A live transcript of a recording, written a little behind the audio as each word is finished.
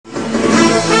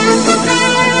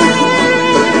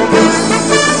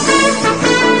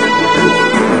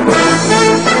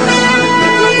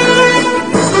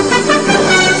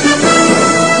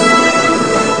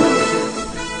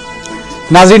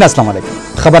नाज़रीन अस्सलाम वालेकुम।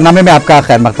 खबरनामे में आपका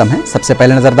खैर मकदम है। सबसे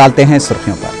पहले नजर डालते हैं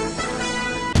सुर्खियों पर।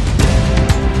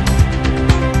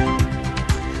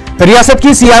 रियासत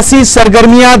की सियासी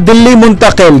सरगर्मियां दिल्ली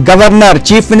मुंतकिल। गवर्नर,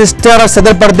 चीफ मिनिस्टर और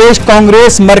सदर प्रदेश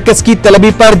कांग्रेस मरकज की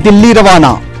तलबी पर दिल्ली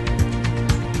रवाना।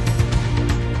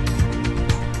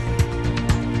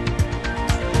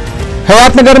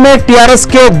 हयातनगर में टीआरएस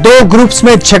के 2 ग्रुप्स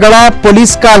में झगड़ा,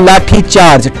 पुलिस का लाठी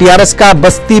चार्ज। टीआरएस का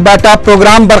बस्ती बाटा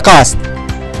प्रोग्राम बर्खास्त।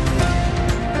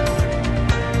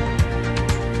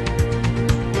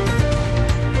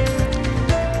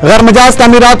 गैर मजाज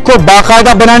तामीरात को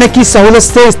बाकायदा बनाने की सहूलत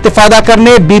से इस्तिफादा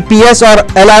करने बीपीएस और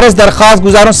एलआरएस दरखास्त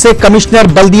गुजारों से कमिश्नर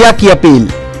बल्दिया की अपील।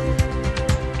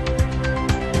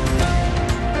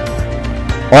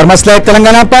 और मसला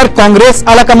तेलंगाना पर कांग्रेस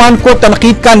आलाकमान को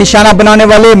तनकीद का निशाना बनाने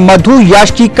वाले मधु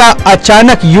याष्की का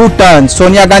अचानक यू टर्न,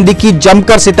 सोनिया गांधी की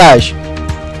जमकर सितारिश।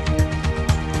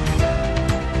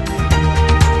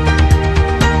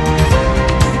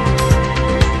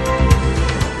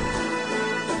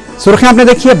 सुर्खियां आपने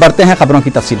देखी है, बढ़ते हैं खबरों की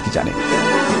तफसील की जानिब।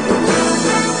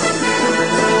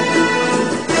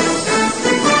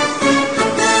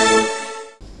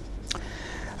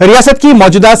 रियासत की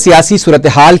मौजूदा सियासी सूरत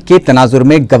हाल के तनाजुर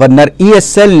में गवर्नर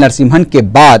ईएसएल नरसिम्हन के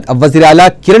बाद अब वजीर आला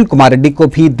किरण कुमार रेड्डी को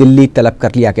भी दिल्ली तलब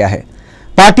कर लिया गया है।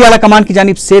 पार्टी आलाकमान की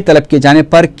जानिब से तलब किए जाने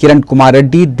पर किरण कुमार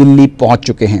रेड्डी दिल्ली पहुंच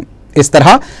चुके हैं। इस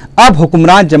तरह अब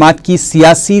हुक्मरान जमात की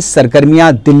सियासी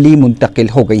सरगर्मियां दिल्ली मुंतकिल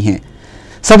हो गई हैं।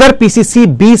 सदर पीसीसी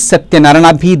बी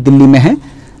सत्यनारायण भी दिल्ली में हैं।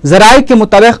 जराये के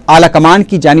मुताबिक आलाकमान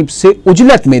की जानिब से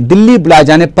उजलत में दिल्ली बुलाए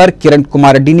जाने पर किरण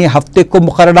कुमार रेड्डी ने हफ्ते को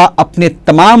मुकर्ररा अपने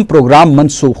तमाम प्रोग्राम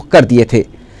मनसूख कर दिए थे।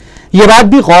 यह बात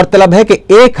भी गौरतलब है कि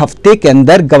 1 हफ्ते के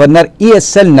अंदर गवर्नर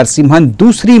ईएसएल नरसिम्हन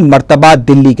दूसरी मर्तबा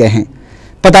दिल्ली गए हैं।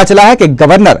 पता चला है कि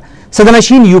गवर्नर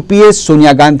सदनशीन यूपीए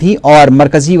सोनिया गांधी और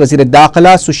मरकजी वजीर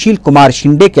दाखिला सुशील कुमार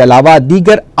शिंदे के अलावा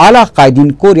दीगर आला कायदीन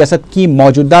को रियासत की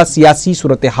मौजूदा सियासी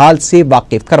सूरत हाल से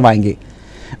वाकिफ करवाएंगे।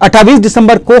 28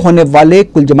 दिसंबर को होने वाले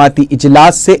कुल जमाती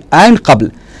इजलास से ऐन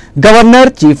कबल गवर्नर,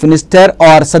 चीफ मिनिस्टर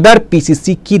और सदर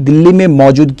पीसीसी की दिल्ली में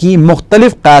मौजूदगी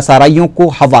मुख्तलिफ क़यासाराइयों को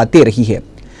हवा दे रही है।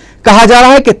 कहा जा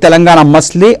रहा है कि तेलंगाना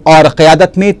मसले और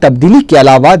क़यादत में तब्दीली के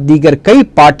अलावा दीगर कई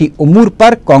पार्टी उमूर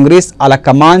पर कांग्रेस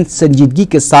आलाकमान संजीदगी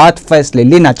के साथ फैसले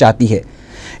लेना चाहती है।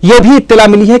 यह भी इत्तला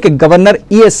मिली है कि गवर्नर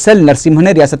ईएसएल नरसिम्हन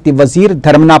ने रियासती वजीर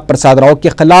धर्मना प्रसाद राव के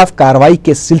खिलाफ कार्रवाई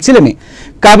के सिलसिले में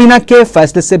काबीना के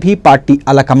फैसले से भी पार्टी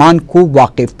आलाकमान को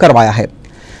वाकिफ करवाया है।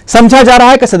 समझा जा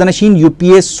रहा है कि सदनशीन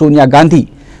यूपीए सोनिया गांधी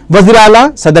वजीर आला,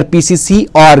 सदर पीसीसी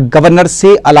और गवर्नर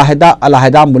से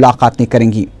अलहदा मुलाकातें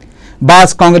करेंगी।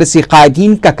 बाज़ कांग्रेसी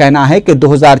कायदीन का कहना है कि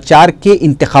 2004 के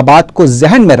इंतखाबात को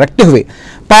जहन में रखते हुए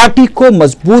पार्टी को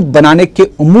मजबूत बनाने के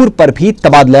उमूर पर भी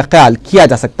तबादला ख्याल किया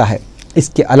जा सकता है।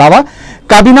 इसके अलावा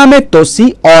काबीना में तोसी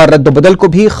और रद्दबदल को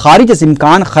भी खारिज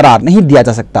इम्कान करार नहीं दिया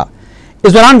जा सकता।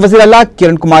 इस दौरान वज़ीर आला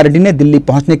किरण कुमार रेड्डी ने दिल्ली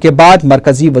पहुंचने के बाद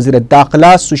मरकजी वज़ीर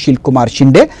दाखिला सुशील कुमार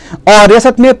शिंदे और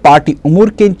रियासत में पार्टी उमूर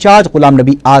के इंचार्ज गुलाम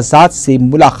नबी आजाद से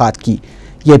मुलाकात की।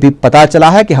 यह भी पता चला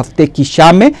है कि हफ्ते की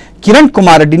शाम में किरण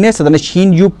कुमार रेड्डी ने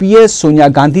सदनशीन यूपीए सोनिया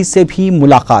गांधी से भी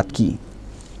मुलाकात की।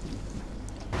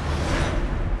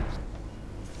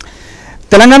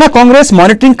 तेलंगाना कांग्रेस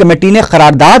मॉनिटरिंग कमेटी ने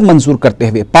करारदाद मंजूर करते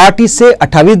हुए पार्टी से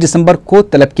 28 दिसंबर को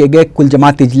तलब किए गए कुल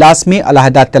जमाती इजलास में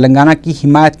अलहदा तेलंगाना की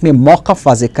हिमायत में मौक़िफ़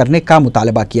वाज़े करने का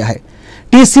मुतालबा किया है।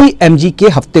 टीसीएमजी के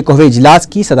हफ्ते को हुए इजलास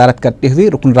की सदारत करते हुए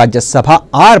रुकन राज्यसभा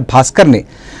आर भास्कर ने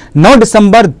 9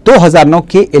 दिसंबर 2009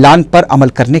 के ऐलान पर अमल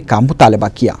करने का मुतालबा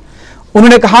किया।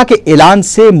 उन्होंने कहा कि ऐलान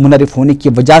से मुनरिफ होने की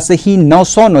वजह से ही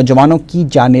 900 नौजवानों की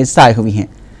जानें ज़ाय हुई हैं।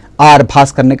 आर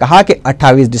भास्कर ने कहा कि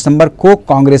 28 दिसंबर को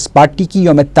कांग्रेस पार्टी की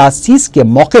यौम तासीस के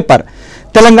मौके पर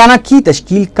तेलंगाना की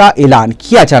तश्कील का ऐलान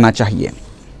किया जाना चाहिए।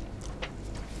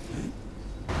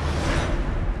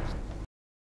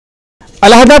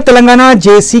 अलहदा तेलंगाना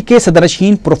जेएसी के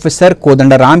सदरशीन प्रोफेसर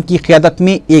कोदंडराम की क़यादत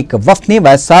में एक वफ़द ने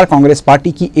वायएसआर कांग्रेस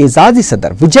पार्टी की एजाजी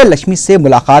सदर विजय लक्ष्मी से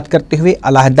मुलाकात करते हुए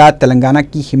अलहदा तेलंगाना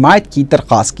की हिमायत की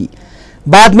दरख्वास्त की।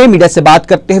 बाद में मीडिया से बात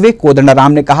करते हुए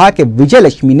कोदंडराम ने कहा कि विजय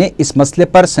लक्ष्मी ने इस मसले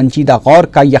पर संजीदा गौर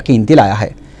का यकीन दिलाया है।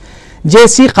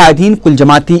 जेएसी कायदीन कुल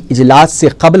जमाती इजलास से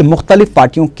कबल मुख्तलिफ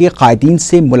पार्टियों के कायदीन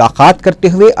से मुलाकात करते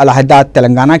हुए अलहदा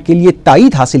तेलंगाना के लिए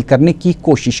तायीद हासिल करने की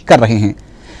कोशिश कर रहे हैं।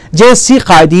 जेएसी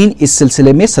कायदीन इस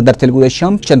सिलसिले में सदर तेलुगु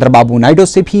देशम चंद्रबाबू नायडू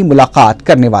से भी मुलाकात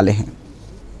करने वाले हैं।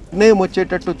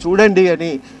 వచ్చేటట్టు చూడండి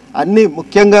అని అన్ని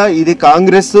ముఖ్యంగా ఇది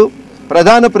కాంగ్రెస్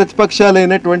ప్రధాన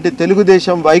ప్రతిపక్షాలైనటువంటి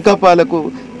తెలుగుదేశం వైకాపాలకు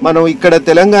మనం ఇక్కడ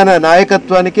తెలంగాణ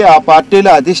నాయకత్వానికి ఆ పార్టీల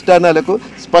అధిష్టానాలకు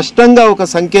స్పష్టంగా ఒక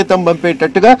సంకేతం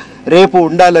పంపేటట్టుగా రేపు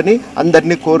ఉండాలని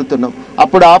అందరినీ కోరుతున్నాం।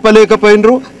 అప్పుడు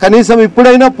ఆపలేకపోయినరు, కనీసం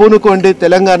ఇప్పుడైనా పూనుకోండి,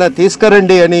 తెలంగాణ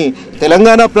తీసుకురండి అని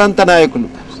తెలంగాణ ప్రాంత నాయకులు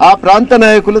ఆ ప్రాంత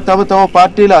నాయకులు తమ తమ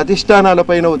పార్టీల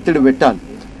అధిష్టానాలపైన ఒత్తిడి పెట్టాలి.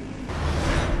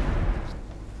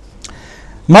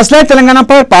 मसले तेलंगाना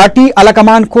पर पार्टी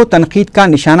आलाकमान को तनकीद का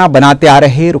निशाना बनाते आ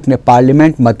रहे रुकने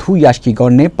पार्लियामेंट मधु याष्की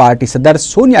गौड़ ने पार्टी सदर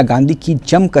सोनिया गांधी की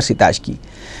जमकर सितारिश की।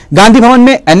 गांधी भवन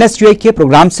में एनएसयूआई के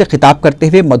प्रोग्राम से खिताब करते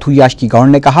हुए मधु याष्की गौड़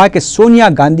ने कहा कि सोनिया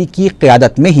गांधी की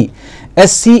क़यादत में ही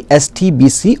एससी, एसटी,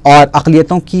 बीसी और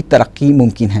अक़लियतों की तरक्की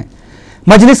मुमकिन है।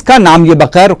 मजलिस का नाम ये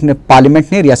बगैर रुकने पार्लियामेंट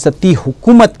ने रियासती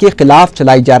हुकूमत के खिलाफ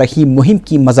चलाई जा रही मुहिम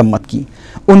की मजम्मत की।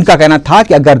 उनका कहना था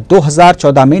कि अगर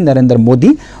 2014 में नरेंद्र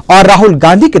मोदी और राहुल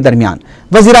गांधी के दरमियान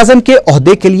वज़ीर-ए-आज़म के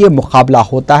ओहदे के लिए मुकाबला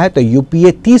होता है तो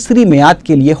यूपीए तीसरी मियाद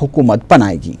के लिए हुकूमत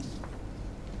बनाएगी।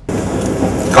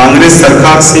 कांग्रेस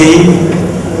सरकार से ही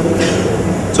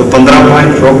जो 15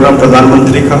 पॉइंट प्रोग्राम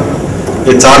प्रधानमंत्री का,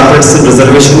 ये 4%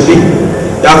 रिजर्वेशन भी,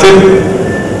 या फिर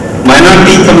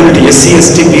minority community SC,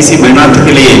 ST, BC minority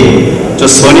के लिए जो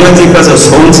सोनिया जी का जो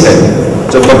सोच है,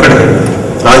 जो पकड़ है,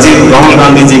 राहुल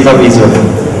गांधी जी का भी जो है,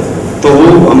 तो वो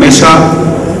हमेशा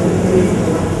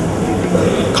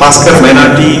खासकर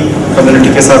माइनॉरिटी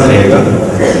कम्युनिटी के साथ रहेगा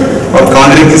और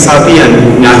कांग्रेस के साथ ही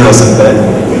न्याय हो सकता है।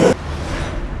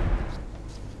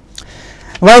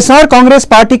 वैएसआर कांग्रेस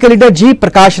पार्टी के लीडर जी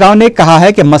प्रकाश राव ने कहा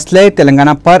है कि मसले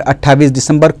तेलंगाना पर 28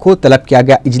 दिसंबर को तलब किया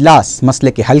गया इजलास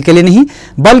मसले के हल के लिए नहीं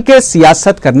बल्कि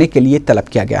सियासत करने के लिए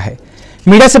तलब किया गया है।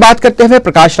 मीडिया से बात करते हुए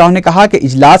प्रकाश राव ने कहा कि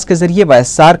इजलास के जरिए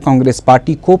वैएसआर कांग्रेस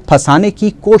पार्टी को फंसाने की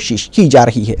कोशिश की जा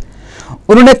रही है।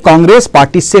 उन्होंने कांग्रेस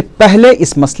पार्टी से पहले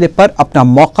इस मसले पर अपना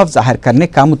मौक़िफ़ जाहिर करने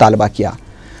का मुतालबा किया।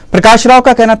 प्रकाश राव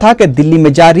का कहना था कि दिल्ली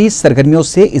में जारी सरगर्मियों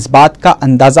से इस बात का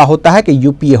अंदाजा होता है कि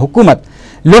यूपीए हुकूमत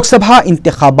लोकसभा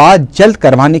इंतखाबात जल्द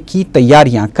करवाने की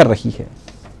तैयारियां कर रही है।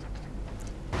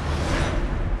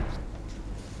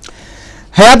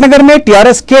 हयातनगर में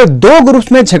टीआरएस के 2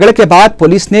 ग्रुप्स में झगड़े के बाद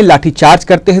पुलिस ने लाठीचार्ज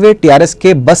करते हुए टीआरएस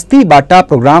के बस्ती बाटा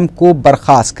प्रोग्राम को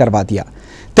बर्खास्त करवा दिया।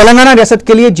 तेलंगाना रियासत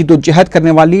के लिए जिद्दोजहद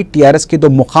करने वाली टीआरएस के 2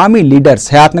 मुकामी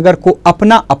लीडर्स हयातनगर को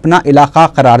अपना अपना इलाका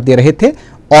करार दे रहे थे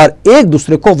और एक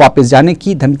दूसरे को वापस जाने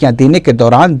की धमकियां देने के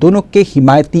दौरान दोनों के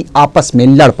हिमायती आपस में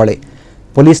लड़ पड़े।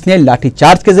 पुलिस ने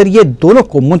लाठीचार्ज के जरिए दोनों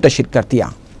को मुंतशिर कर दिया।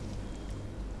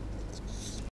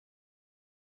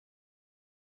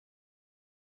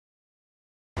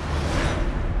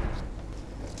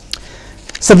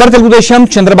 सदर तेलुगु देशम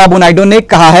चंद्रबाबू नायडू ने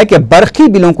कहा है कि बरखी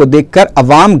बिलों को देखकर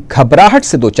अवाम घबराहट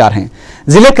से दो चार हैं।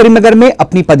 जिले करीमनगर में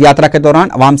अपनी पदयात्रा के दौरान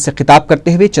अवाम से खिताब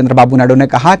करते हुए चंद्रबाबू नायडू ने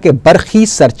कहा कि बरखी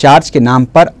सरचार्ज के नाम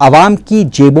पर अवाम की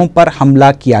जेबों पर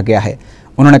हमला किया गया है।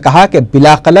 उन्होंने कहा कि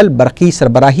बिलाकलल बरखी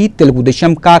सरबराही तेलुगु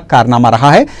देशम का कारनामा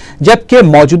रहा है, जबकि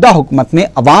मौजूदा हुकूमत ने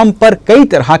अवाम पर कई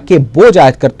तरह के बोझ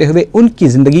आयद करते हुए उनकी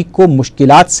जिंदगी को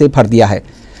मुश्किलात से भर दिया है।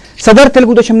 सदर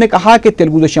तेलुगु देशम ने कहा कि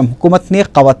तेलुगु देशम हुकूमत ने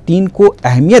खवातीन को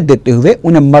अहमियत देते हुए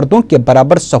उन्हें मर्दों के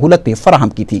बराबर सहूलतें फराहम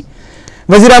की थी।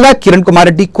 वजीर आला किरण कुमार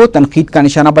रेड्डी को तनकीद का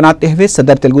निशाना बनाते हुए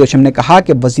सदर तेलुगु देशम ने कहा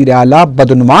कि वजीर आला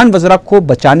बदनुमान वज़रा को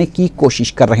बचाने की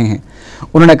कोशिश कर रहे हैं।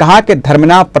 उन्होंने कहा कि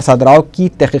धर्मना प्रसाद राव की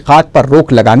तहकीकात पर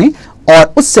रोक लगाने और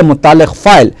उससे मुताल्लिक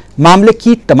फाइल मामले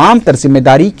की तमाम तर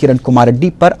जिम्मेदारी किरण कुमार रेड्डी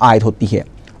पर आयद होती है।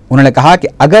 उन्होंने कहा कि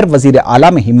अगर वजीर आला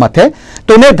में हिम्मत है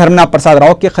तो उन्हें धर्मना प्रसाद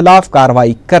राव के खिलाफ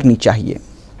कार्रवाई करनी चाहिए।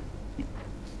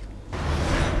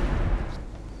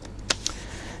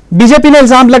 बीजेपी ने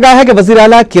इल्जाम लगाया है कि वजीर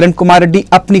आला किरण कुमार रेड्डी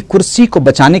अपनी कुर्सी को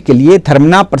बचाने के लिए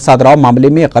धर्मना प्रसाद राव मामले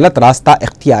में गलत रास्ता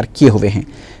इख्तियार किए हुए हैं।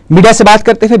 मीडिया से बात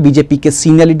करते हुए बीजेपी के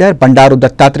सीनियर लीडर बंडारू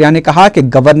दत्तात्रेय ने कहा कि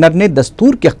गवर्नर ने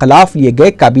दस्तूर के खिलाफ लिए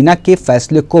गए काबीना के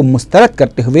फैसले को मुस्तरद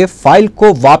करते हुए फाइल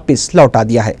को वापस लौटा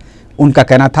दिया है। उनका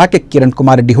कहना था कि किरण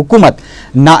कुमार रेड्डी हुकूमत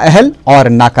नाअहल और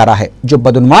नाकारा है जो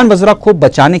बदनुमान वज़रा को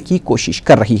बचाने की कोशिश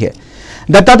कर रही है।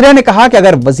 दत्तात्रेय ने कहा कि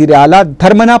अगर वजीर आला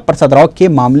धर्मना प्रसाद राव के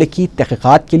मामले की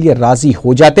तहकीकात के लिए राजी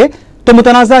हो जाते तो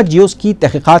मुतनाज़ा जियोस की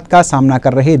तहकीकात का सामना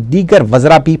कर रहे दीगर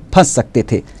वज़रा भी फंस सकते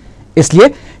थे। इसलिए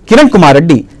किरण कुमार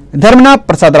रेड्डी धर्मना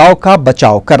प्रसाद राव का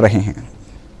बचाव कर रहे हैं।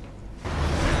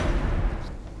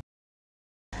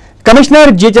 कमिश्नर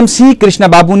जीएचएमसी कृष्णा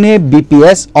बाबू ने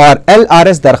बीपीएस और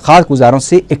एलआरएस दरखास्त गुजारों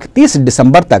से 31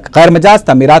 दिसंबर तक गैर मजाज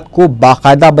तामीरात को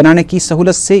बाकायदा बनाने की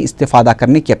सहूलत से इस्तेफादा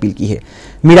करने की अपील की है।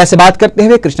 मीडिया से बात करते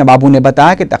हुए कृष्णा बाबू ने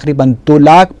बताया कि तकरीबन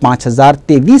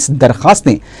 2,05,023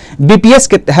 दरखास्तें बीपीएस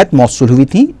के तहत मौसूल हुई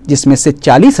थी, जिसमें से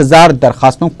 40,000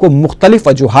 दरखास्तों को मुख्तलिफ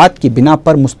वजूहात की बिना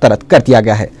पर मुस्तरद कर दिया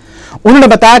गया है। उन्होंने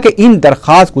बताया कि इन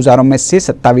दरखास्त गुजारों में से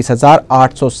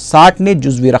 27,860 ने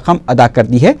जुज़वी रकम अदा कर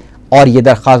दी है और ये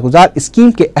दरखास्त गुजार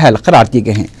स्कीम के अहल करार दिए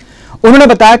गए हैं। उन्होंने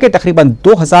बताया कि तकरीबन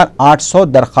 2,800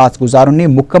 दरखास्त गुजारों ने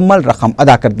मुकम्मल रकम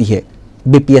अदा कर दी है।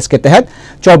 बीपीएस के तहत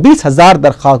 24,000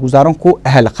 दरखास्त गुजारों को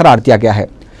अहल करार दिया गया है।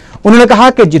 उन्होंने कहा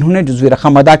कि जिन्होंने जुज़वी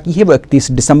रकम अदा की है वो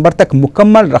 31 दिसंबर तक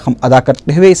मुकम्मल रकम अदा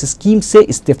करते हुए इस स्कीम से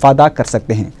इस्तेफादा कर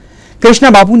सकते हैं। कृष्णा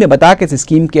बाबू ने बताया कि इस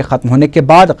स्कीम के खत्म होने के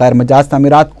बाद गैर मजाज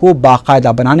तामीरात को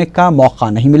बाकायदा बनाने का मौका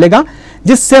नहीं मिलेगा,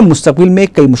 जिससे मुस्तकबिल में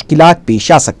कई मुश्किलात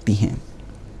पेश आ सकती हैं।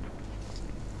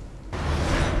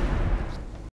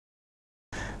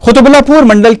 कुतुबुल्लाहपुर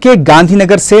मंडल के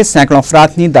गांधीनगर से सैकड़ों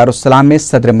अफराद ने दारुस्सलाम में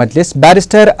सदर मजलिस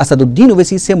बैरिस्टर असदुद्दीन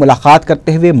ओवैसी से मुलाकात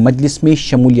करते हुए मजलिस में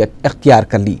शमूलियत इख्तियार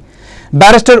कर ली।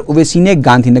 बैरिस्टर ओवैसी ने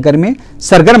गांधीनगर में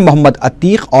सरगर्म मोहम्मद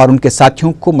अतीक और उनके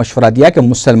साथियों को मशवरा दिया कि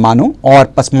मुसलमानों और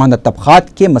पसमानदा तबकात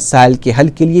के मसाइल के हल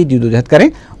के लिए जदोजहद करें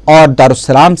और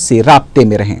दारुस्सलाम से राब्ते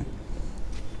में रहें।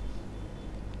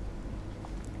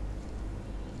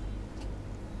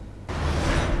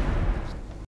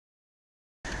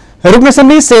 रुकन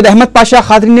असम्बली सैयद अहमद पाशा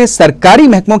खादरी ने सरकारी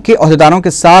महकमों के ओहदेदारों के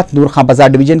साथ नूर खां बाजार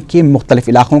डिवीजन के मुख्तलिफ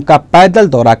इलाकों का पैदल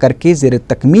दौरा करके ज़ेर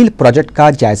तकमील प्रोजेक्ट का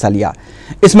जायजा लिया।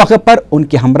 इस मौके पर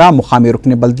उनके हमरा मुकामी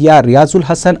रुकन बल्दिया रियाजुल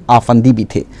हसन आफंदी भी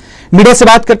थे। मीडिया से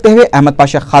बात करते हुए अहमद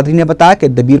पाशा खादरी ने बताया कि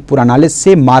दबीरपुरा नाले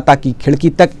से माता की खिड़की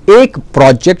तक एक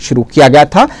प्रोजेक्ट शुरू किया गया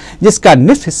था, जिसका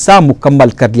निस्फ हिस्सा मुकम्मल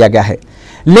कर लिया गया है,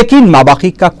 लेकिन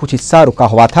माबाकी का कुछ हिस्सा रुका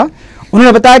हुआ था।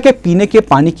 उन्होंने बताया कि पीने के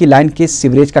पानी की लाइन के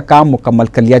सीवरेज का काम मुकम्मल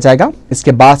कर लिया जाएगा।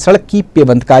 इसके बाद सड़क की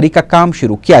पेबंदकारी का काम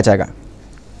शुरू किया जाएगा।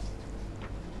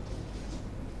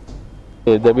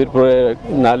 दबीरपुर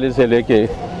नाले से लेके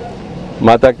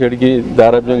माता खिड़की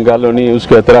दारबजंग कॉलोनी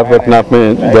उसके अतराफ अतनाफ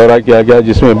में दौरा किया गया,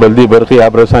 जिसमें बल्दी बरकी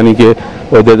आबरसानी के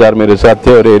ओहदेदार मेरे साथ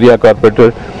थे और एरिया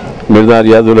कॉर्पोरेटर मिर्जा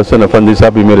रियाजुल हसन अफंदी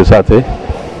साहब भी मेरे साथ थे।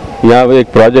 यहाँ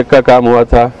एक प्रोजेक्ट का काम हुआ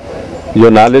था जो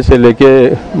नाले से लेके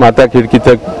माता खिड़की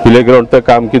तक प्ले ग्राउंड तक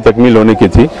काम की तकमील होने की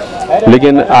थी,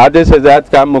 लेकिन आधे से ज़्यादा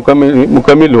काम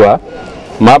मुकम्मिल हुआ।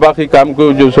 माँ बाकी काम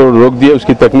को जो सो रोक दिया,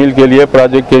 उसकी तकमील के लिए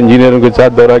प्रोजेक्ट के इंजीनियरों के साथ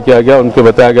दौरा किया गया। उनको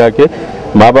बताया गया कि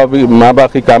माँ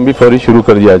बाकी काम भी फौरी शुरू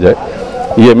कर दिया जाए।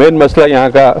 ये मेन मसला यहाँ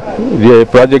का ये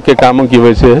प्रोजेक्ट के कामों की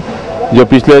वजह से, जो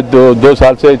पिछले दो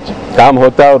साल से काम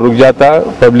होता और रुक जाता,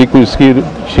 पब्लिक को इसकी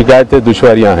शिकायतें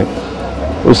दुश्वारियाँ हैं।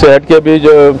 उससे हट के भी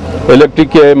जो इलेक्ट्रिक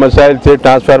के मसाइल थे,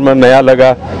 ट्रांसफार्मर नया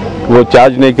लगा वो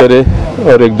चार्ज नहीं करे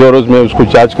और 1-2 रोज़ में उसको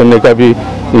चार्ज करने का भी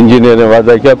इंजीनियर ने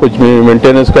वादा किया। कुछ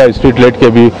मेंटेनेंस का स्ट्रीट लाइट के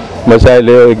भी मसाइल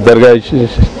है। एक दरगाह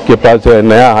के पास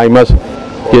नया हाईमास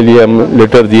के लिए हम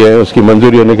लेटर दिए हैं, उसकी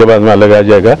मंजूरी होने के बाद वहाँ लगाया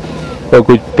जाएगा। और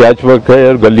कुछ पैच वर्क है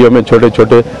और गलियों में छोटे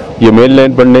छोटे ये मेन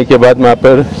लाइन बनने के बाद वहाँ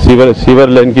पर सीवर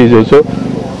लाइन की जो सो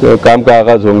काम का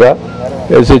आगाज़ होगा।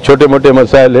 ऐसे छोटे मोटे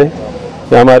मसाइल है।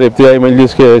 हमारे इब्तिदाई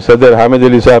मजलिस के सदर हामिद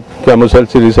अली साहब का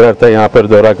मुसलसल इसरार था यहाँ पर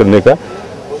दौरा करने का।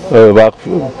 वाक़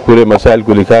पूरे मसाइल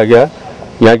को लिखा गया।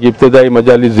 यहाँ की इब्तिदाई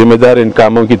मजालिस जिम्मेदार इन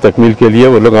कामों की तकमील के लिए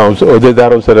वो लोग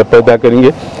ओहदेदारों से रब्ता अदा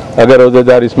करेंगे। अगर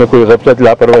ओहदेदार इसमें कोई गफलत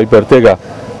लापरवाही बरतेगा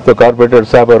तो कॉर्पोरेटर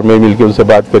साहब और मैं मिलकर उनसे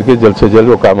बात करके जल्द से जल्द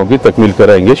वो कामों की तकमील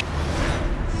कराएंगे।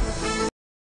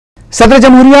 सदर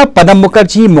जमहूरिया प्रणब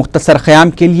मुखर्जी मुख्तसर क़याम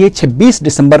के लिए 26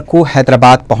 दिसंबर को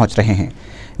हैदराबाद पहुंच रहे हैं।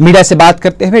 मीडिया से बात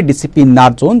करते हुए DCP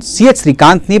north zone CH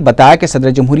Shrikant ने बताया कि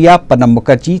सदर जमहूरिया प्रणब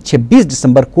मुखर्जी 26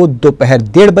 दिसंबर को दोपहर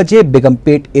 1:30 बजे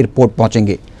बेगमपेट एयरपोर्ट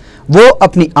पहुंचेंगे। वो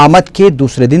अपनी आमद के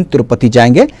दूसरे दिन तिरुपति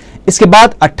जाएंगे। इसके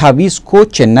बाद 28 को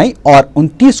चेन्नई और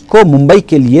 29 को मुंबई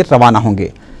के लिए रवाना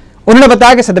होंगे। उन्होंने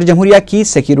बताया कि सदर जमहूरिया की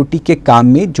सिक्योरिटी के काम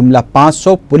में जुमला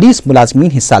 500 पुलिस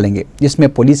मुलाजमीन हिस्सा लेंगे, जिसमें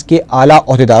पुलिस के आला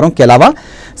ओहदेदारों के अलावा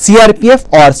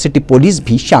सीआरपीएफ और सिटी पुलिस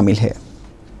भी शामिल है।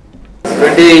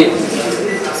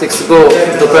 26 को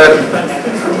दोपहर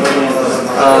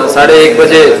 1:30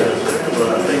 बजे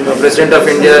president of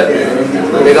India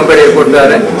Begumpet airport पे आ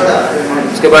रहे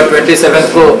हैं। उसके बाद 27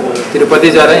 को तिरुपति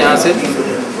जा रहे हैं यहाँ से,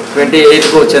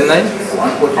 28 को चेन्नई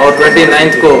और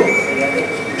 29 को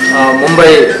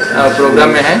मुंबई प्रोग्राम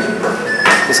में है।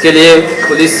 इसके लिए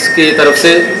पुलिस की तरफ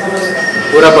से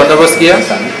पूरा बंदोबस्त किया।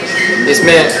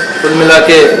 इसमें कुल मिला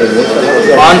के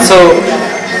 500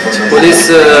 पुलिस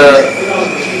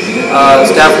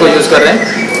स्टाफ को यूज कर रहे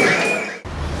हैं।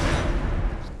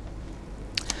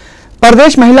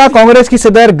 प्रदेश महिला कांग्रेस की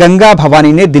सदर गंगा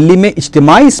भवानी ने दिल्ली में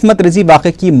इज्तिमाई इस्मत रजी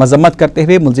वाक़े की मजम्मत करते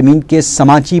हुए मुल्जिमीन के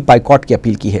समाजी बाइकॉट की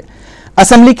अपील की है।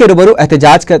 असेंबली के रूबरू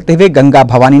एहतजाज करते हुए गंगा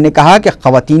भवानी ने कहा कि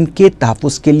ख़वातीन के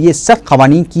तहफ़्फ़ुज़ के लिए सख्त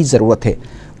क़वानीन की ज़रूरत है।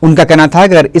 उनका कहना था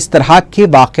कि अगर इस तरह के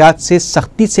वाक़यात से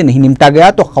सख्ती से नहीं निपटा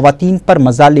गया तो ख़वातीन पर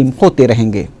मज़ालिम होते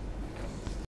रहेंगे।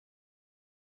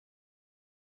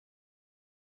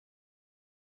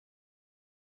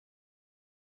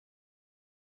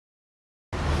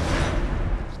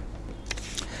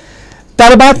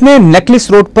 तालिबात ने नेकलेस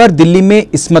रोड पर दिल्ली में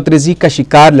इस्मत रजी का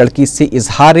शिकार लड़की से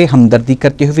इजहार हमदर्दी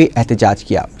करते हुए एहतजाज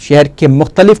किया। शहर के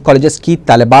मुख्तलिफ कॉलेजेस की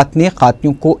तालिबात ने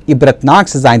खातियों को इबरतनाक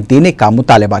सजाएं देने का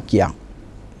मुतालबा किया।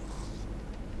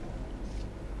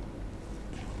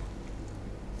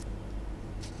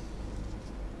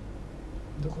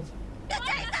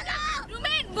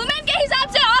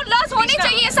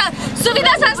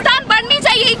 सुविधा संस्थान बढ़नी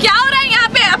चाहिए। क्या हो रहा है यहाँ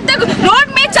पे? अब तक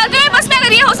रोड में चलते हुए बस में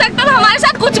अगर ये हो सकता है तो हमारे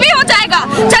साथ कुछ भी हो जाएगा।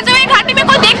 चलते हुए घाटी में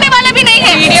कोई देखने वाला भी नहीं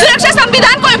है। सुरक्षा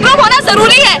संविधान को इम्प्रूव होना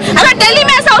जरूरी है। अगर दिल्ली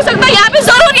में ऐसा हो सकता है, यहाँ भी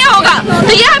जरूर नहीं होगा,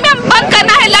 तो ये हमें बंद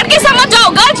करना है। लड़के समझ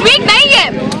जाओ, गर्ल्स वीक नहीं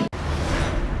है।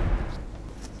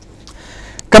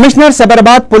 कमिश्नर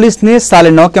सैबराबाद पुलिस ने साल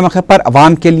 9 के मौके पर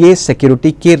अवाम के लिए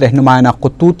सिक्योरिटी के रहनुमायाना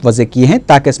खतूत वज़े किए हैं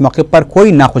ताकि इस मौके पर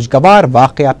कोई नाखुशगवार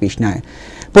वाकया पेश न आए।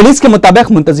 पुलिस के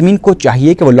मुताबिक मुंतज़मीन को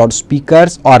चाहिए कि वो लाउड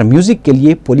स्पीकर्स और म्यूजिक के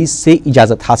लिए पुलिस से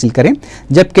इजाज़त हासिल करें,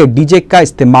 जबकि डीजे का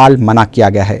इस्तेमाल मना किया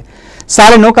गया है।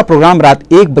 साल 9 का प्रोग्राम रात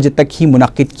 1 बजे तक ही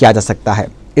मुनक्किद किया जा सकता है।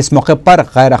 इस मौके पर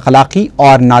गैर अखलाकी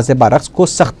और नाज़ेबा रक्स को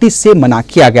सख्ती से मना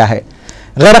किया गया है।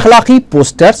 गैर अखलाकी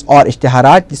पोस्टर्स और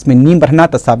इश्तिहारात जिसमें नीम बरहना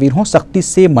तस्वीर हों सख्ती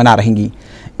से मना रहेंगी।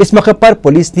 इस मौके पर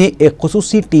पुलिस ने एक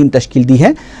खुसूसी टीम तश्कील दी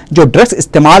है जो ड्रग्स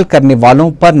इस्तेमाल करने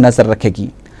वालों पर नजर रखेगी।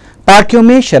 पार्टियों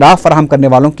में शराब फराहम करने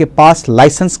वालों के पास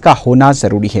लाइसेंस का होना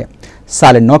जरूरी है।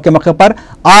 साल 9 के मौके पर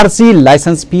आरजी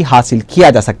लाइसेंस भी हासिल किया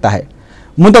जा सकता है।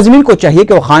 मुंतज़मीन को चाहिए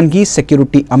कि वो खानगी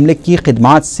सिक्योरिटी अमले की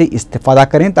खिदमात से इस्तेफादा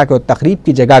करें ताकि वो तकरीब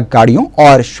की जगह गाड़ियों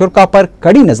और शुरा पर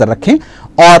कड़ी नजर रखें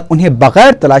और उन्हें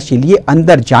बगैर तलाशी लिए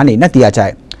अंदर जाने न दिया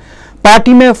जाए।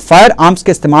 पार्टी में फायर आर्म्स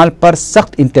के इस्तेमाल पर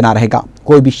सख्त इम्तना रहेगा।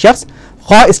 कोई भी शख्स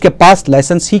ख्वाह इसके पास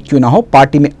लाइसेंस ही क्यों ना हो,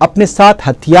 पार्टी में अपने साथ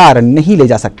हथियार नहीं ले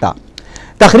जा सकता।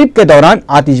 तकरीब के दौरान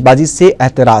आतिशबाजी से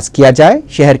एहतराज किया जाए।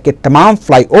 शहर के तमाम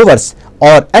फ्लाईओवर्स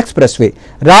और एक्सप्रेसवे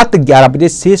रात 11 बजे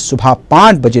से सुबह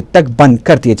 5 बजे तक बंद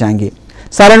कर दिए जाएंगे।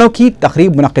 सालानों की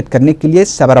तकरीब मुनक्किद करने के लिए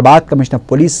सैबराबाद कमिश्नर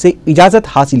पुलिस से इजाजत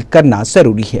हासिल करना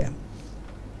जरूरी है।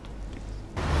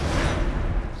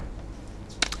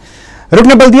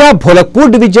 रुकन बल्दिया भोलकपुर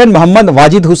डिवीजन मोहम्मद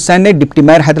वाजिद हुसैन ने डिप्टी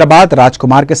मेयर हैदराबाद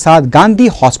राजकुमार के साथ गांधी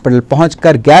हॉस्पिटल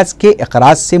पहुंचकर गैस के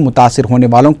अखराज से मुतासिर होने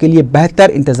वालों के लिए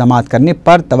बेहतर इंतजाम करने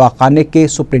पर दवाखाने के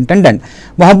सुपरिंटेंडेंट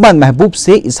मोहम्मद महबूब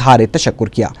से इजहार तशक्कुर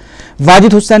किया।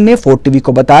 वाजिद हुसैन ने 4 TV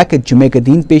को बताया कि जुमे के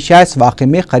दिन पेश आए इस वाक़े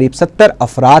में करीब 70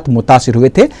 अफराद मुतासिर हुए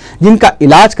थे, जिनका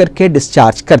इलाज करके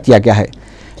डिस्चार्ज कर दिया गया है,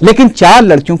 लेकिन 4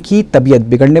 लड़कियों की तबीयत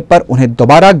बिगड़ने पर उन्हें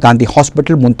दोबारा गांधी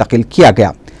हॉस्पिटल मुंतकिल किया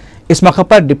गया। इस मौके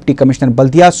पर डिप्टी कमिश्नर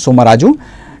बल्दिया सोमराजू,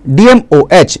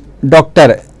 DMOH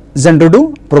डॉक्टर जंडुडू,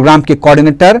 प्रोग्राम के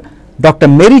कोऑर्डिनेटर डॉक्टर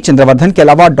मेरी चंद्रवर्धन के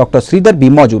अलावा डॉक्टर श्रीधर भी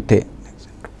मौजूद थे।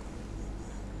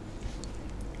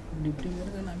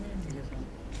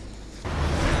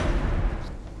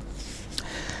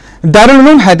 दारुल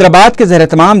उलूम हैदराबाद के ज़ेर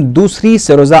तमाम दूसरी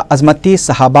सरोजा अजमती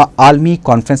सहाबा आलमी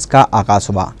कॉन्फ्रेंस का आगाज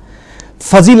हुआ।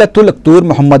 फजीलतुल अक्तूर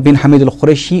मोहम्मद बिन हमीद अल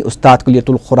कुरैशी उस्ताद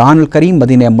कुलियतुल कुरान अल करीम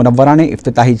मदीना मुनव्वरा ने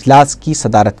इफ्तिताही इजलास की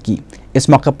सदारत की। इस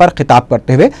मौके पर खिताब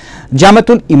करते हुए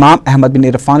जामतुल इमाम अहमद बिन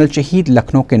इरफान अल शहीद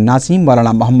लखनऊ के नाज़िम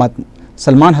मौलाना मोहम्मद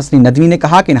सलमान हसनी नदवी ने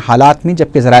कहा कि इन हालात में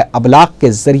जबकि ज़राए अबलाग के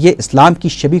जरिए इस्लाम की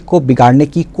छवि को बिगाड़ने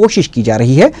की कोशिश की जा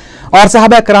रही है और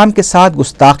सहाबा कराम के साथ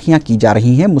गुस्ताखियां की जा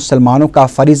रही हैं, मुसलमानों का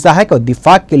फरीज़ा है कि वो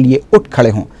दिफा के लिए उठ खड़े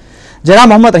हों। जनाब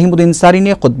मोहम्मद रहीमुद्दीन अंसारी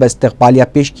ने खुतबा इस्तक़बालिया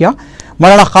पेश किया।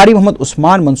 मौलाना कारी मोहम्मद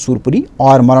उस्मान मंसूरपुरी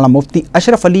और मौलाना मुफ्ती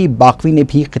अशरफ अली बाकवी ने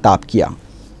भी खिताब किया।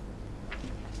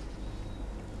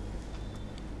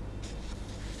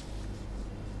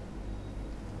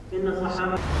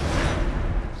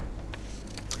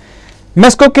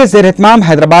 मेस्को के ज़ेर एहतमाम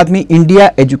हैदराबाद में इंडिया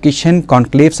एजुकेशन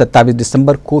कॉन्क्लेव 27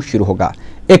 दिसंबर को शुरू होगा।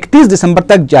 31 दिसंबर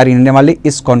तक जारी रहने वाले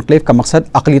इस कॉन्क्लेव का मकसद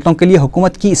अक़लियतों के लिए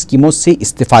हुकूमत की स्कीमों से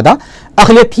इस्तिफादा,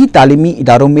 अक़लियती तालीमी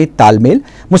इदारों में तालमेल,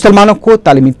 मुसलमानों को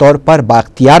तालीमी तौर पर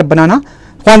बाख्तियार बनाना,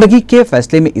 ख्वानदगी के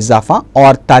फैसले में इजाफा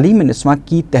और तालीम निस्वां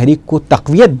की तहरीक को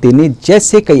तक़वियत देने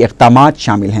जैसे कई इक़दामात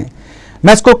शामिल हैं।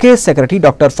 मेस्को के सेक्रेटरी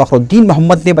डॉक्टर फ़खरुद्दीन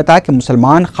मोहम्मद ने बताया कि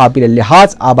मुसलमान काबिल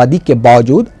लिहाज आबादी के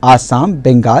बावजूद आसाम,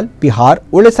 बंगाल, बिहार,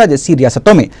 उड़ीसा जैसी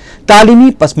रियासतों में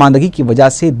तालीमी पसमानदगी की वजह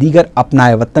से दीगर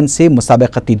अपनाए वतन से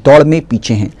मुसाबकती दौड़ में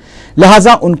पीछे हैं,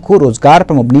 लिहाजा उनको रोजगार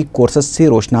पर मबनी कोर्सेज से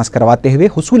रोशनास करवाते हुए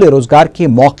हुसूल रोजगार के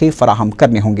मौके फराहम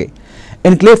करने होंगे।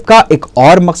 इनक्लेव का एक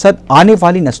और मकसद आने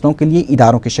वाली नस्लों के लिए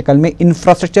इदारों की शक्ल में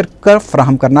इंफ्रास्ट्रक्चर कर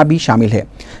फराहम करना भी शामिल है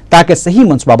ताकि सही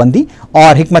मनसूबाबंदी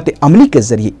और हिकमत अमली के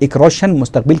जरिए एक रोशन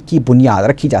मुस्तकबिल की बुनियाद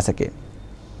रखी जा सके।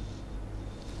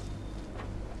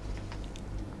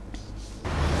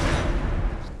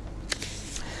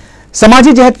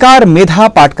 समाजी जहदकार मेधा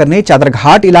पाटकर ने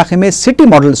चादरघाट इलाके में सिटी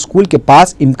मॉडल स्कूल के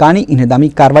पास इम्कानी इंहदामी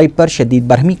कार्रवाई पर शदीद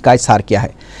बरहमी का इज़हार किया है।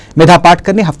 मेधा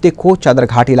पाटकर ने हफ्ते को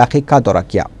चादरघाट इलाके का दौरा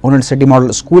किया। उन्होंने सिटी मॉडल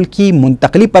स्कूल की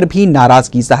मुंतकली पर भी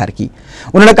नाराजगी जाहिर की।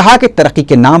 उन्होंने कहा कि तरक्की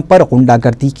के नाम पर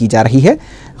गुंडागर्दी की जा रही है,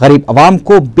 गरीब अवाम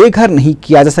को बेघर नहीं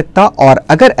किया जा सकता और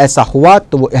अगर ऐसा हुआ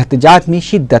तो वो एहतजाज में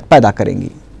शिद्दत पैदा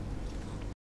करेंगी।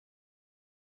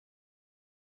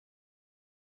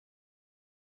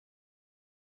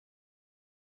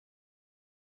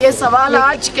 ये सवाल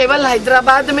आज केवल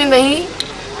हैदराबाद में नहीं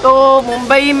तो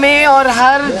मुंबई में और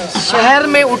हर शहर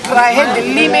में उठ रहा है।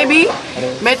 दिल्ली में भी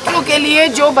मेट्रो के लिए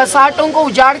जो बसाटों को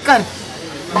उजाड़ कर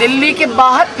दिल्ली के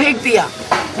बाहर फेंक दिया,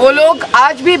 वो लोग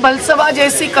आज भी बलसवा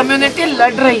जैसी कम्युनिटी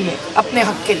लड़ रही है अपने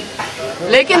हक के लिए।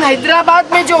 लेकिन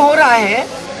हैदराबाद में जो हो रहा है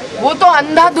वो तो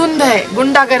अंधाधुंध है,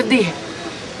 गुंडागर्दी है।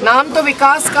 नाम तो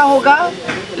विकास का होगा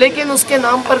लेकिन उसके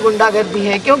नाम पर गुंडागर्दी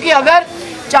है। क्योंकि अगर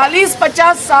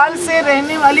 40-50 साल से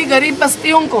रहने वाली गरीब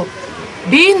बस्तियों को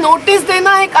भी नोटिस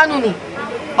देना है कानूनी,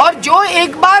 और जो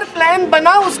एक बार प्लान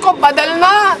बना उसको बदलना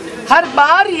हर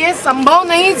बार ये संभव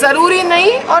नहीं, जरूरी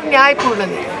नहीं और न्यायपूर्ण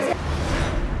नहीं।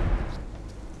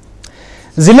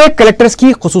 जिले कलेक्टर्स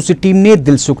की खुसूसी टीम ने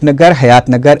दिलसुख नगर, हयात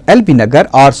नगर, एलबी नगर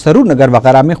और सरूर नगर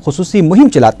वगैरह में खुसूसी मुहिम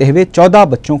चलाते हुए 14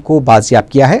 बच्चों को बाजियाब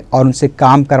किया है और उनसे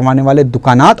काम करवाने वाले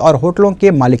दुकानात और होटलों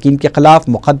के मालिकीन के खिलाफ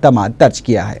मुकदमा दर्ज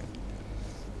किया है।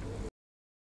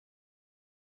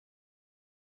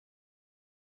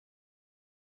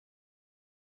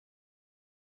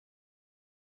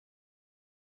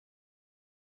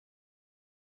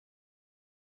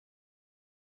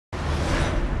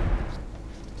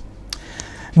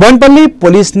 बोनपल्ली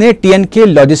पुलिस ने टीएन के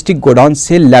लॉजिस्टिक गोडाउन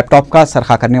से लैपटॉप का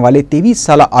सरखा करने वाले 23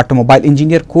 साला ऑटोमोबाइल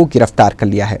इंजीनियर को गिरफ्तार कर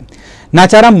लिया है।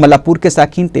 नाचारा मल्लापुर के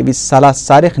साकिन 23 साला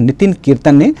सारिक नितिन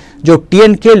कीर्तन ने, जो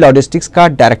टीएन के लॉजिस्टिक्स का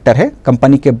डायरेक्टर है,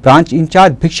 कंपनी के ब्रांच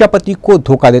इंचार्ज भिक्षापति को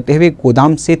धोखा देते हुए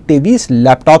गोदाम से 23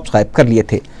 लैपटॉप्स गायब कर लिए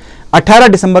थे। 18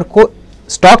 दिसंबर को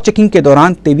स्टॉक चेकिंग के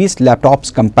दौरान 23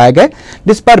 लैपटॉप्स कम पाए गए,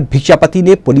 जिस पर भिक्षापति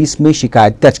ने पुलिस में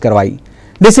शिकायत दर्ज करवाई।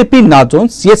 DCP north zone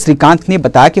CH Shrikant ने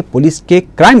बताया कि पुलिस के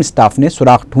क्राइम स्टाफ ने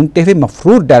सुराग ढूंढते हुए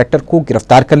मफरूर डायरेक्टर को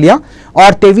गिरफ्तार कर लिया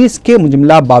और 23 के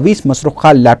मुजमला 22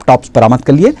 मसरूखा लैपटॉप्स बरामद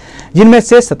कर लिए, जिनमें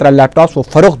से 17 लैपटॉप्स वो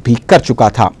फरोख्त भी कर चुका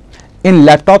था। इन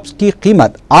लैपटॉप्स की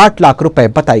कीमत 8 लाख रुपए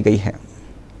बताई गई है।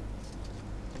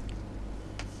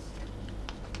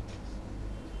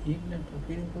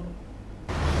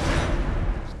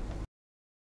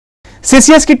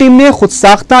 सीसीएस की टीम ने खुद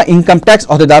साख्ता इनकम टैक्स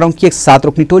अहदेदारों की एक 7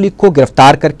 रुकनी टोली को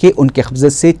गिरफ्तार करके उनके कब्जे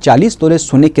से 40 तोले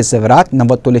सोने के जेवरात,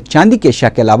 90 तोले चांदी के अशिया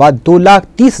के अलावा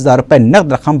 2,30,000 रुपए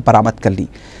नकद रकम बरामद कर ली।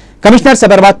 कमिश्नर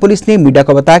साबरकात पुलिस ने मीडिया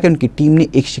को बताया कि उनकी टीम ने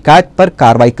एक शिकायत पर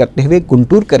कार्रवाई करते हुए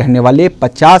गुंटूर के रहने वाले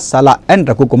 50 साला एन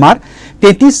रघु कुमार,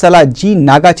 33 साला जी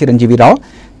नागा चिरंजीवी राव,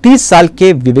 30 साल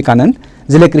के विवेकानंद,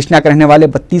 जिले कृष्णा के रहने वाले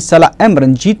 32 साला एम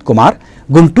रंजीत कुमार,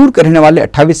 गुंटूर के रहने वाले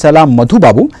 28 साला मधु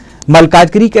बाबू,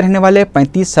 मलकाजगिरी के रहने वाले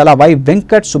 35 साला वाई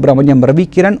वेंकट सुब्रमण्यम रवि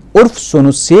किरण उर्फ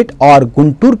सोनू सेठ और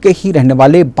गुंटूर के ही रहने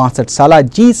वाले 62 साला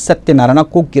जी सत्यनारायण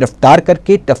को गिरफ्तार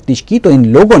करके तफ्तीश की, तो इन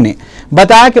लोगों ने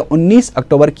बताया कि 19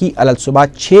 अक्टूबर की अलग सुबह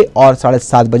 6 और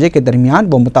 7:30 बजे के दरमियान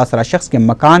वो मुतासरा शख्स के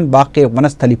मकान वाक़े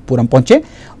वनस्थलीपुरम पहुंचे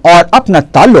और अपना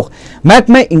ताल्लुक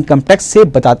महकमा इनकम टैक्स से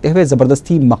बताते हुए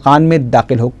जबरदस्ती मकान में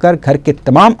दाखिल होकर घर के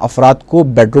तमाम अफराद को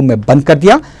बेडरूम में बंद कर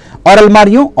दिया और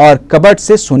अलमारियों और कबर्ड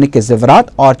से सोने के जेवरात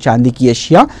और चांदी की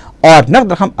अशिया और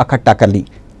नकद रकम इकट्ठा कर ली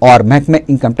और महकमा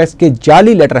इनकम टैक्स के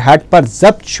जाली लेटर हेड पर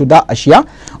जब्त शुदा अशिया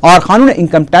और कानून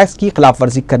इनकम टैक्स की खिलाफ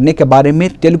वर्जी करने के बारे में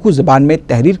तेलुगु जबान में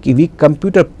तहरीर की हुई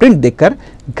कंप्यूटर प्रिंट देकर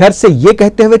घर से ये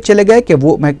कहते हुए चले गए कि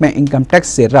वो महकमा इनकम टैक्स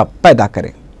से रब पैदा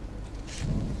करें।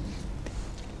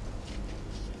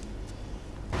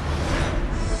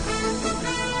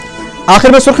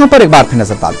 आखिर में सुर्खियों पर एक बार फिर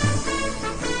नजर डालते हैं।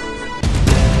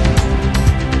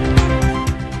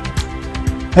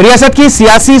 रियासत की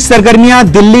सियासी सरगर्मियां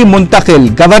दिल्ली मुंतकिल,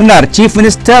 गवर्नर, चीफ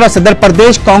मिनिस्टर और सदर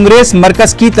प्रदेश कांग्रेस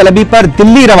मरकज की तलबी पर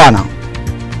दिल्ली रवाना।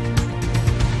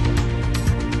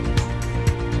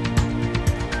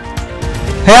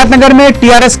 हयातनगर में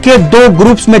टीआरएस के 2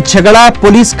 ग्रुप्स में झगड़ा,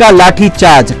 पुलिस का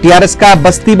लाठीचार्ज, टीआरएस का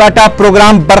बस्ती बांटा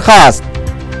प्रोग्राम बर्खास्त।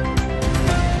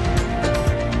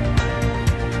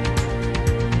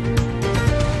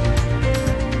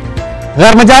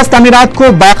 गैरमजाज तामीरात को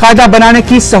बाकायदा बनाने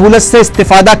की सहूलत से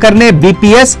इस्तिफादा करने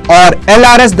बीपीएस और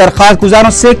एलआरएस दरखास्त गुजारों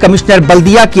से कमिश्नर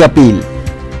बल्दिया की अपील।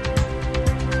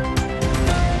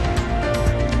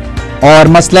 और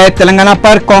मसला तेलंगाना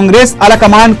पर कांग्रेस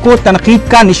आलाकमान को तनकीद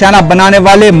का निशाना बनाने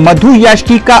वाले मधु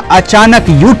याष्की का अचानक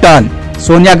यू टर्न,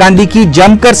 सोनिया गांधी की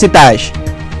जमकर सिताइश।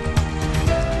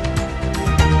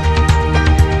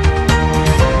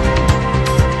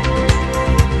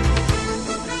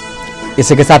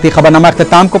 इसी के साथ ही खबरनामा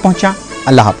अख्ताम को पहुंचा।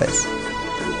 अल्लाह हाफिज।